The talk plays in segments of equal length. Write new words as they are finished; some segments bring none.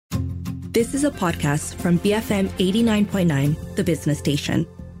This is a podcast from BFM 89.9, the business station.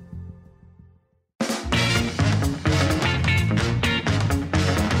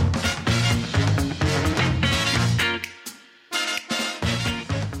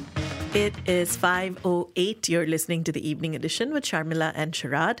 It is 5:08. You're listening to the Evening Edition with Sharmila and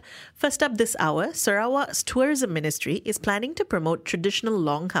Sharad. First up this hour, Sarawak's tourism ministry is planning to promote traditional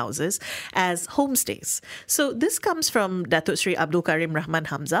longhouses as homestays. So this comes from Datuk Sri Abdul Karim Rahman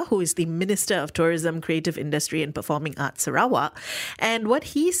Hamzah, who is the Minister of Tourism, Creative Industry and Performing Arts Sarawak. And what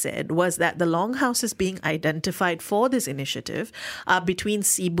he said was that the longhouses being identified for this initiative are between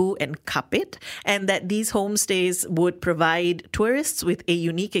Cebu and Kapit, and that these homestays would provide tourists with a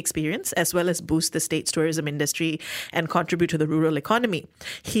unique experience as well as boost the state's tourism industry and contribute to the rural economy.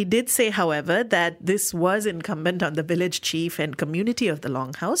 He did say, however, that this was incumbent on the village chief and community of the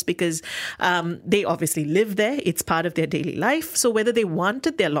Longhouse because they obviously live there. It's part of their daily life. So whether they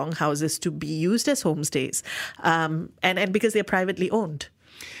wanted their longhouses to be used as homestays and because they're privately owned.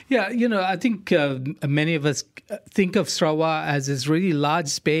 Yeah, I think many of us think of Sarawak as this really large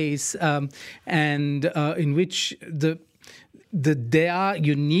space and in which there are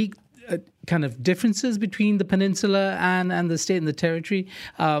unique kind of differences between the peninsula and the state and the territory.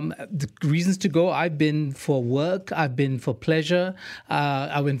 The reasons to go, I've been for work, I've been for pleasure,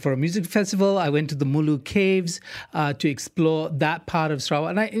 I went for a music festival, I went to the Mulu Caves to explore that part of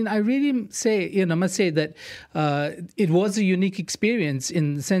Sarawak. And I really say, I must say that it was a unique experience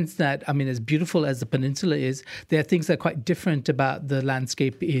in the sense that, as beautiful as the peninsula is, there are things that are quite different about the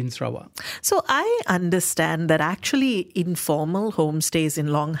landscape in Sarawak. So I understand that actually informal homestays in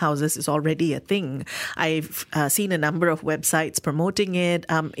longhouses is already a thing. I've seen a number of websites promoting it.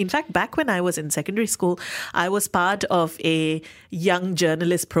 In fact, back when I was in secondary school, I was part of a young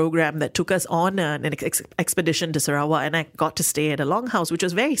journalist program that took us on an expedition to Sarawak, and I got to stay at a longhouse, which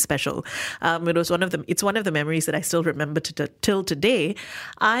was very special. It's one of the memories that I still remember till today.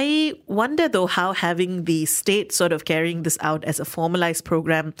 I wonder, though, how having the state sort of carrying this out as a formalized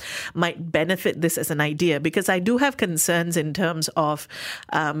program might benefit this as an idea, because I do have concerns in terms of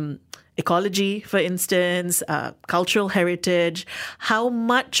ecology, for instance, cultural heritage. How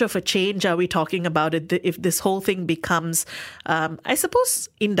much of a change are we talking about it if this whole thing becomes, I suppose,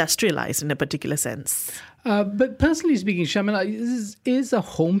 industrialized in a particular sense? But personally speaking, Shamila, is a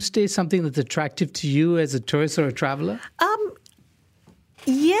homestay something that's attractive to you as a tourist or a traveler?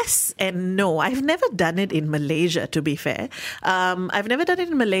 Yes and no. I've never done it in Malaysia, to be fair. I've never done it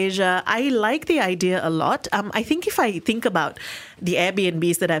in Malaysia. I like the idea a lot. I think if I think about the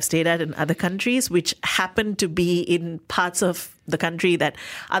Airbnbs that I've stayed at in other countries, which happen to be in parts of the country that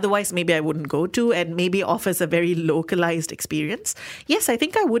otherwise maybe I wouldn't go to and maybe offers a very localized experience. Yes, I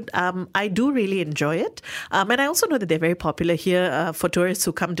think I would. I do really enjoy it. And I also know that they're very popular here for tourists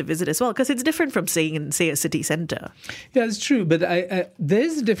who come to visit as well, because it's different from staying in, say, a city center. Yeah, it's true. But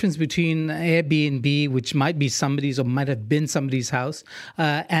there's a difference between Airbnb, which might be somebody's or might have been somebody's house,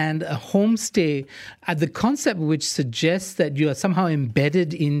 and a homestay. The concept which suggests that you are somehow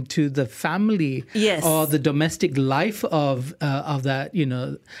embedded into the family or the domestic life of that,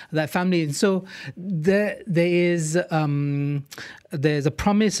 that family. And so there's a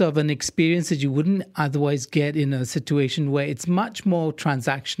promise of an experience that you wouldn't otherwise get in a situation where it's much more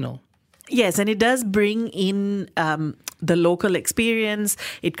transactional. Yes, and it does bring in the local experience.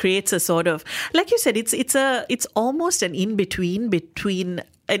 It creates a sort of, like you said, it's almost an in-between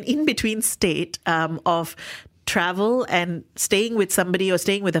state of travel and staying with somebody or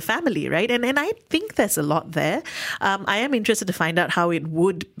staying with a family, right? And I think there's a lot there. I am interested to find out how it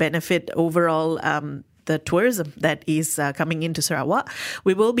would benefit overall the tourism that is coming into Sarawak.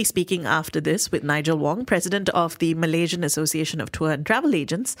 We will be speaking after this with Nigel Wong, President of the Malaysian Association of Tour and Travel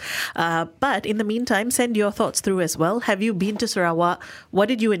Agents. But in the meantime, send your thoughts through as well. Have you been to Sarawak? What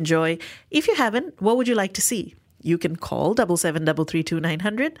did you enjoy? If you haven't, what would you like to see? You can call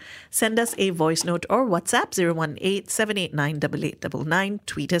 77332900, send us a voice note or WhatsApp 018-789-8899,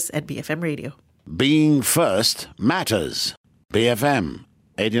 tweet us at BFM Radio. Being first matters. BFM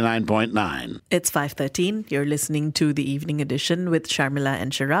 89.9. It's 5:13. You're listening to the Evening Edition with Sharmila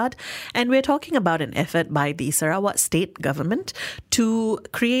and Sharad, and we're talking about an effort by the Sarawak state government to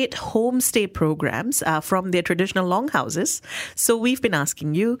create homestay programs from their traditional longhouses. So we've been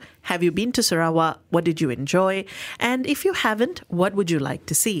asking you, have you been to Sarawak? What did you enjoy? And if you haven't, what would you like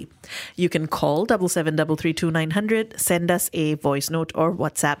to see? You can call 77332900, send us a voice note or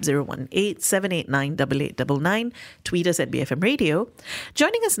WhatsApp 018-789-8899, tweet us at BFM Radio.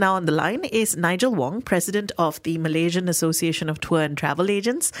 Joining us now on the line is Nigel Wong, President of the Malaysian Association of Tour and Travel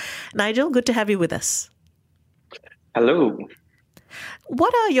Agents. Nigel, good to have you with us. Hello.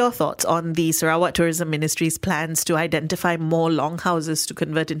 What are your thoughts on the Sarawak Tourism Ministry's plans to identify more longhouses to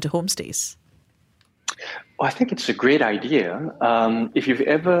convert into homestays? Well, I think it's a great idea. If you've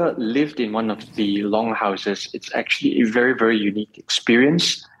ever lived in one of the longhouses, it's actually a very, very unique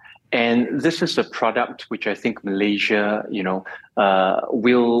experience. And this is a product which I think Malaysia,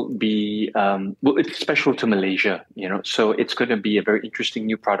 will be, it's special to Malaysia, so it's going to be a very interesting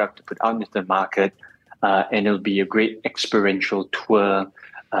new product to put out into the market. And it'll be a great experiential tour.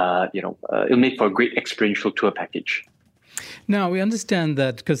 It'll make for a great experiential tour package. Now, we understand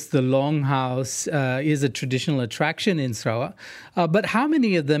that because the Longhouse is a traditional attraction in Sarawak, but how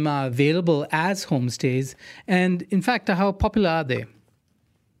many of them are available as homestays? And in fact, how popular are they?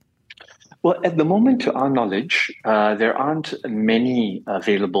 Well, at the moment, to our knowledge, there aren't many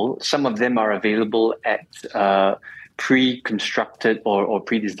available. Some of them are available at pre-constructed or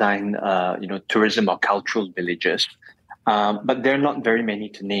pre-designed, tourism or cultural villages, but there are not very many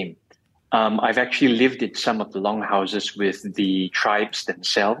to name. I've actually lived in some of the longhouses with the tribes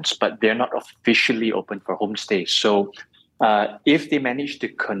themselves, but they're not officially open for homestays. So if they manage to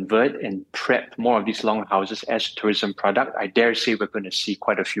convert and prep more of these longhouses as a tourism product, I dare say we're going to see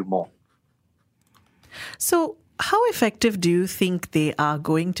quite a few more. So how effective do you think they are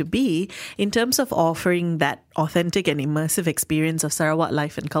going to be in terms of offering that authentic and immersive experience of Sarawak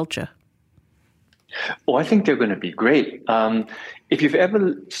life and culture? Oh, I think they're going to be great. If you've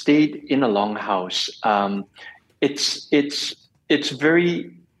ever stayed in a longhouse, it's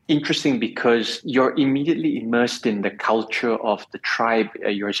very interesting because you're immediately immersed in the culture of the tribe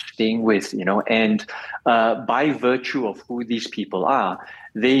you're staying with, and by virtue of who these people are,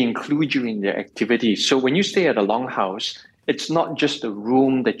 they include you in their activities. So when you stay at a longhouse, it's not just a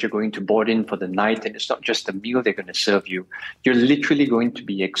room that you're going to board in for the night, and it's not just a meal they're going to serve you. You're literally going to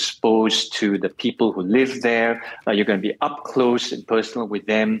be exposed to the people who live there. You're going to be up close and personal with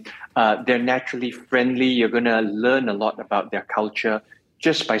them. They're naturally friendly. You're going to learn a lot about their culture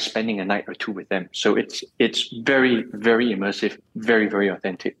just by spending a night or two with them. So it's very, very immersive, very, very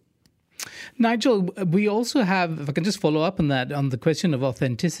authentic. Nigel, we also have, if I can just follow up on that, on the question of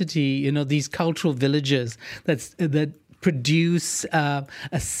authenticity, these cultural villages that produce a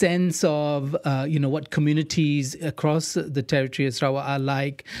sense of, what communities across the territory of Sarawak are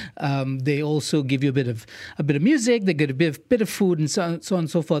like. They also give you a bit of music, they get a bit of food and so on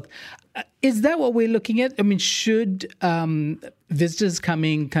and so forth. Is that what we're looking at? I mean, should visitors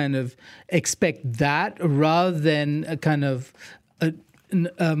coming kind of expect that rather than a kind of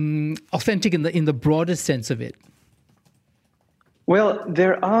authentic in the broader sense of it? Well,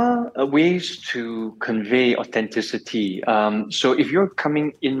 there are ways to convey authenticity. So if you're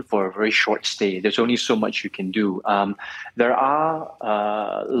coming in for a very short stay, there's only so much you can do. There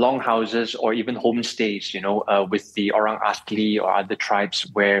are longhouses or even homestays, with the Orang Asli or other tribes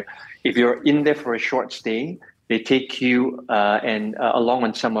where if you're in there for a short stay, they take you and along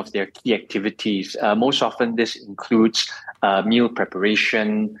on some of their key activities. Most often this includes meal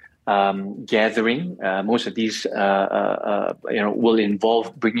preparation, gathering. Most of these, will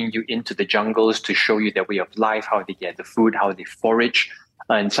involve bringing you into the jungles to show you their way of life, how they gather food, how they forage.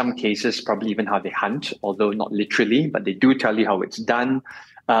 In some cases, probably even how they hunt, although not literally, but they do tell you how it's done.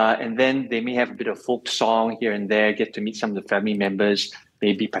 And then they may have a bit of folk song here and there, get to meet some of the family members,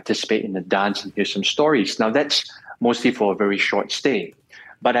 maybe participate in the dance and hear some stories. Now, that's mostly for a very short stay.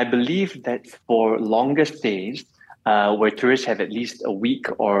 But I believe that for longer stays, where tourists have at least a week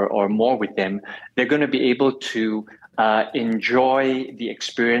or more with them, they're going to be able to enjoy the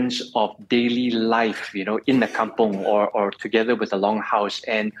experience of daily life, in the kampong or together with a longhouse.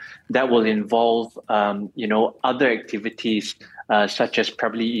 And that will involve, other activities, such as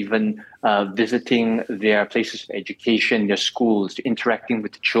probably even visiting their places of education, their schools, interacting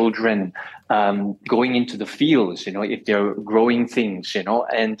with the children, going into the fields, if they're growing things,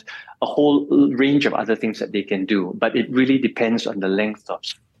 and a whole range of other things that they can do. But it really depends on the length of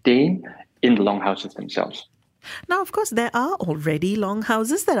stay in the longhouses themselves. Now, of course, there are already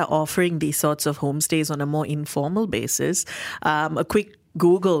longhouses that are offering these sorts of homestays on a more informal basis. A quick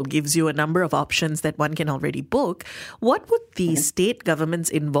Google gives you a number of options that one can already book. What would the state government's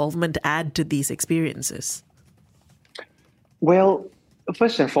involvement add to these experiences? Well,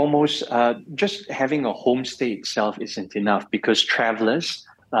 first and foremost, just having a homestay itself isn't enough because travelers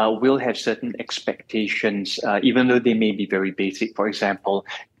will have certain expectations, even though they may be very basic. For example,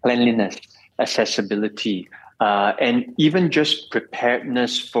 cleanliness, accessibility, and even just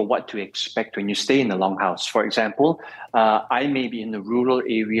preparedness for what to expect when you stay in a longhouse. For example, I may be in a rural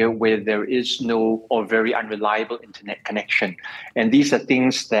area where there is no or very unreliable internet connection. And these are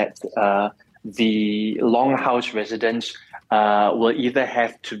things that the longhouse residents will either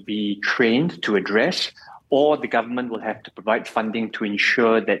have to be trained to address, or the government will have to provide funding to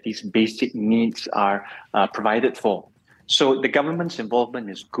ensure that these basic needs are provided for. So the government's involvement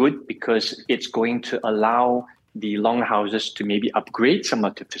is good because it's going to allow the longhouses to maybe upgrade some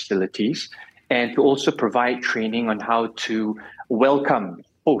of the facilities and to also provide training on how to welcome,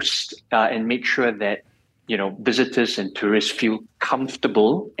 host, and make sure that visitors and tourists feel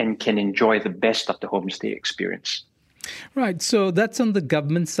comfortable and can enjoy the best of the homestay experience. Right. So that's on the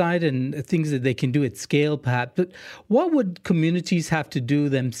government side and things that they can do at scale, perhaps. But what would communities have to do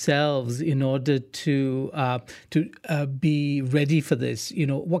themselves in order to be ready for this?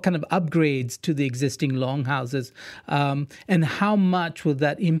 What kind of upgrades to the existing longhouses, and how much will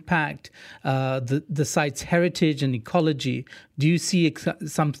that impact the site's heritage and ecology? Do you see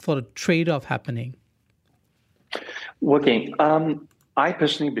some sort of trade-off happening? Okay. I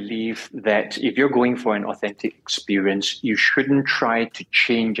personally believe that if you're going for an authentic experience, you shouldn't try to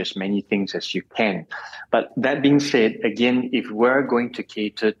change as many things as you can. But that being said, again, if we're going to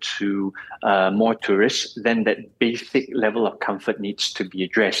cater to more tourists, then that basic level of comfort needs to be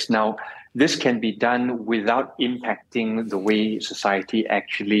addressed. Now, this can be done without impacting the way society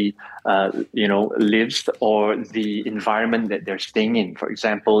actually, lives or the environment that they're staying in. For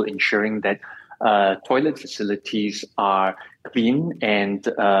example, ensuring that toilet facilities are clean and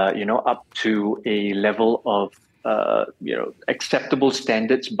up to a level of acceptable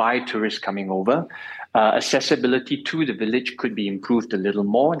standards by tourists coming over. Accessibility to the village could be improved a little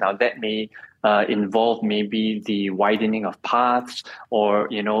more. Now that may involve maybe the widening of paths or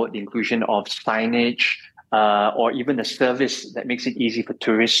the inclusion of signage. Or even a service that makes it easy for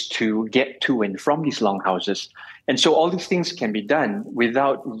tourists to get to and from these longhouses. And so all these things can be done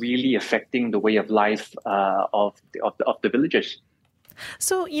without really affecting the way of life of the villagers.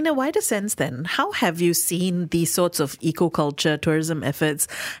 So, in a wider sense then, how have you seen these sorts of eco-culture tourism efforts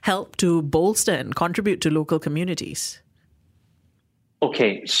help to bolster and contribute to local communities?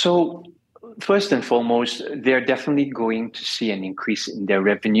 Okay, so first and foremost, they're definitely going to see an increase in their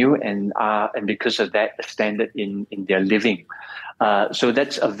revenue and because of that, a standard in their living. So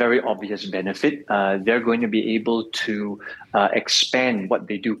that's a very obvious benefit. They're going to be able to expand what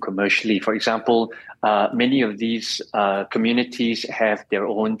they do commercially. For example, many of these communities have their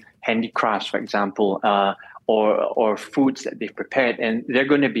own handicrafts, for example, or foods that they've prepared, and they're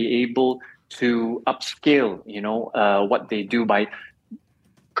going to be able to upscale, what they do by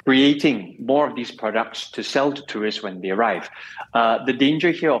creating more of these products to sell to tourists when they arrive. The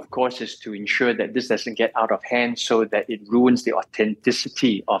danger here, of course, is to ensure that this doesn't get out of hand so that it ruins the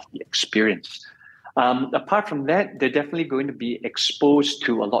authenticity of the experience. Apart from that, they're definitely going to be exposed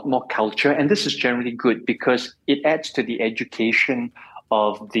to a lot more culture. And this is generally good because it adds to the education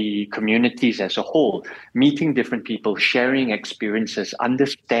of the communities as a whole, meeting different people, sharing experiences,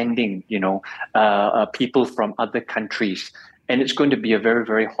 understanding, people from other countries. And it's going to be a very,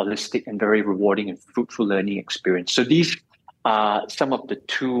 very holistic and very rewarding and fruitful learning experience. So these are some of the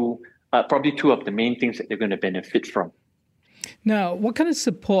probably two of the main things that they're going to benefit from. Now, what kind of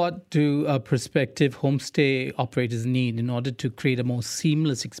support do prospective homestay operators need in order to create a more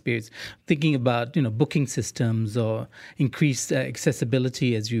seamless experience? Thinking about, booking systems or increased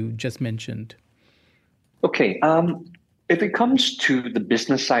accessibility, as you just mentioned. Okay. If it comes to the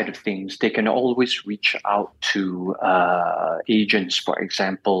business side of things, they can always reach out to agents, for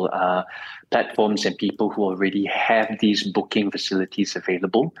example, platforms and people who already have these booking facilities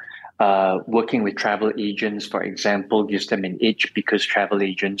available. Working with travel agents, for example, gives them an edge because travel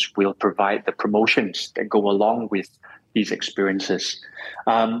agents will provide the promotions that go along with these experiences.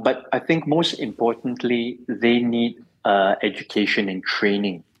 But I think most importantly, they need education and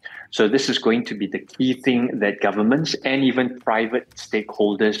training. So this is going to be the key thing that governments and even private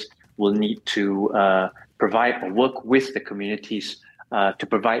stakeholders will need to provide or work with the communities to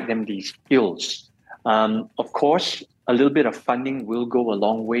provide them these skills. Of course, a little bit of funding will go a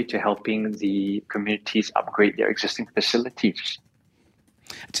long way to helping the communities upgrade their existing facilities.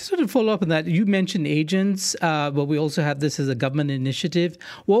 I just want to follow up on that. You mentioned agents, but we also have this as a government initiative.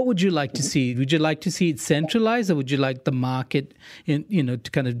 What would you like to see? Would you like to see it centralized, or would you like the market, to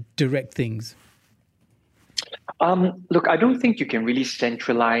kind of direct things? Look, I don't think you can really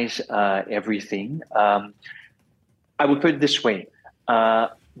centralize everything. I would put it this way.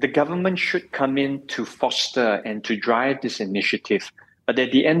 The government should come in to foster and to drive this initiative. But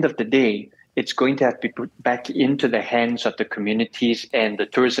at the end of the day, it's going to have to be put back into the hands of the communities and the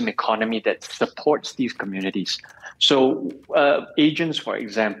tourism economy that supports these communities. So agents, for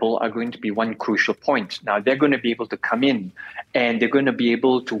example, are going to be one crucial point. Now, they're going to be able to come in and they're going to be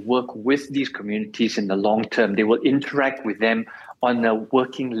able to work with these communities in the long term. They will interact with them on a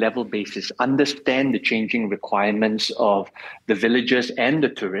working level basis, understand the changing requirements of the villagers and the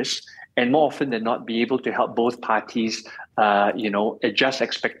tourists, and more often than not, be able to help both parties, adjust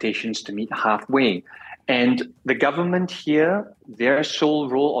expectations to meet halfway. And the government here, their sole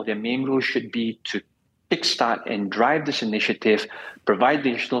role or their main role should be to kickstart and drive this initiative, provide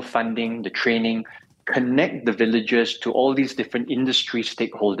the additional funding, the training, connect the villagers to all these different industry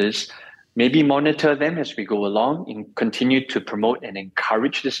stakeholders, maybe monitor them as we go along and continue to promote and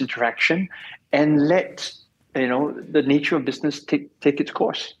encourage this interaction, and let the nature of business take its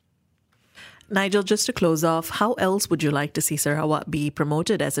course. Nigel, just to close off, how else would you like to see Sarawak be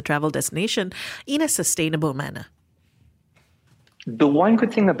promoted as a travel destination in a sustainable manner? The one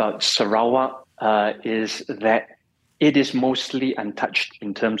good thing about Sarawak is that it is mostly untouched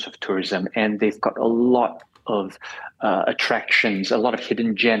in terms of tourism, and they've got a lot of attractions, a lot of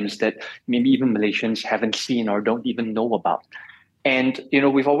hidden gems that maybe even Malaysians haven't seen or don't even know about. And,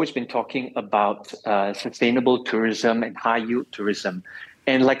 we've always been talking about sustainable tourism and high-yield tourism.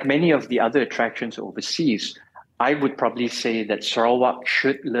 And like many of the other attractions overseas, I would probably say that Sarawak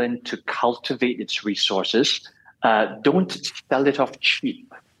should learn to cultivate its resources. Don't sell it off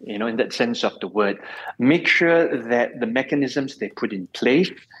cheap, in that sense of the word. Make sure that the mechanisms they put in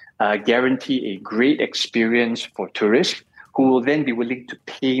place guarantee a great experience for tourists who will then be willing to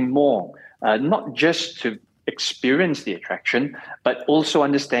pay more, not just to experience the attraction, but also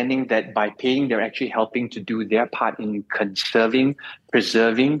understanding that by paying, they're actually helping to do their part in conserving,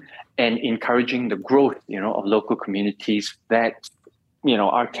 preserving, and encouraging the growth, of local communities that,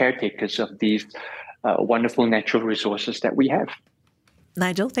 are caretakers of these wonderful natural resources that we have.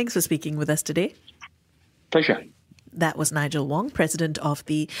 Nigel, thanks for speaking with us today. Pleasure. That was Nigel Wong, president of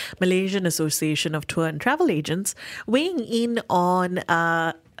the Malaysian Association of Tour and Travel Agents, weighing in on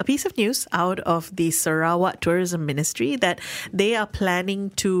a piece of news out of the Sarawak Tourism Ministry that they are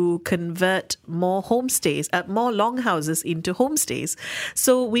planning to convert more homestays, more longhouses into homestays.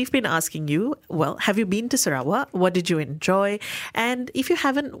 So we've been asking you, have you been to Sarawak? What did you enjoy? And if you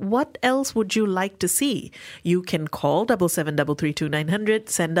haven't, what else would you like to see? You can call 77332900,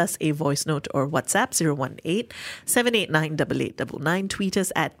 send us a voice note or WhatsApp 018-789-8899, tweet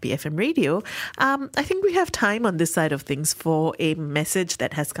us at BFM Radio. I think we have time on this side of things for a message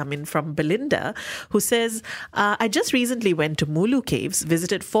that has come in from Belinda, who says, I just recently went to Mulu Caves,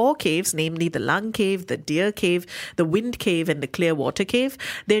 visited 4 caves, namely the Lung Cave, the Deer Cave, the Wind Cave, and the Clearwater Cave.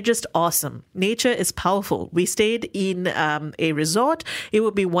 They're just awesome. Nature is powerful. We stayed in a resort. It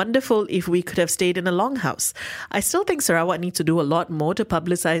would be wonderful if we could have stayed in a longhouse. I still think Sarawak needs to do a lot more to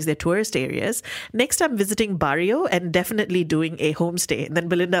publicize their tourist areas. Next, I'm visiting Barrio and definitely doing a homestay. And then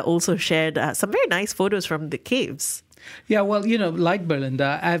Belinda also shared some very nice photos from the caves. Yeah, well, like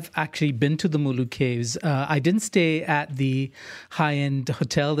Belinda, I've actually been to the Mulu Caves. I didn't stay at the high-end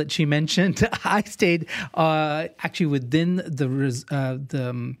hotel that she mentioned. I stayed actually within the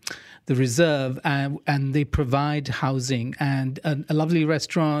reserve, and they provide housing and a lovely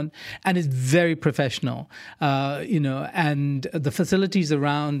restaurant, and it's very professional, and the facilities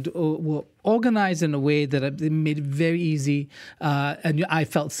around were organized in a way that made it very easy, and I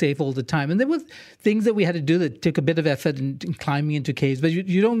felt safe all the time. And there were things that we had to do that took a bit of effort in climbing into caves, but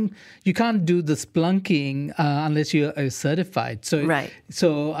you can't do the splunking unless you're certified. So, right.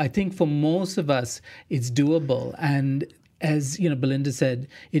 So I think for most of us, it's doable. And as Belinda said,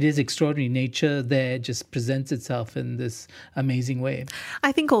 it is extraordinary. Nature there just presents itself in this amazing way.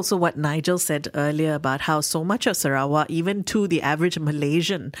 I think also what Nigel said earlier about how so much of Sarawak, even to the average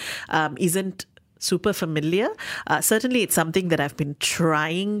Malaysian, isn't super familiar. Certainly, it's something that I've been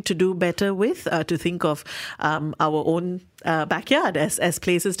trying to do better with, to think of our own backyard as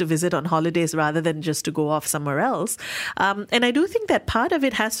places to visit on holidays rather than just to go off somewhere else. And I do think that part of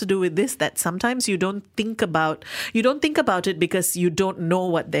it has to do with this, that sometimes you don't think about it because you don't know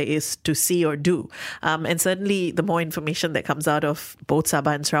what there is to see or do. And certainly the more information that comes out of both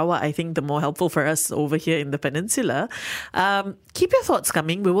Sabah and Sarawak, I think the more helpful for us over here in the peninsula. Keep your thoughts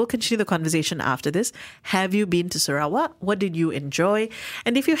coming. We will continue the conversation after this. Have you been to Sarawak? What did you enjoy?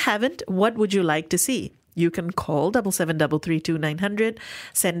 And if you haven't, what would you like to see? You can call 77332900,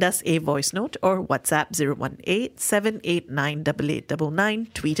 send us a voice note or WhatsApp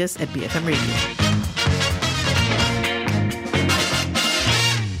 018-789-8899, tweet us at BFM Radio.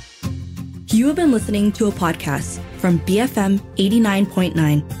 You have been listening to a podcast from BFM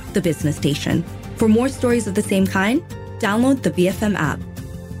 89.9, the business station. For more stories of the same kind, download the BFM app.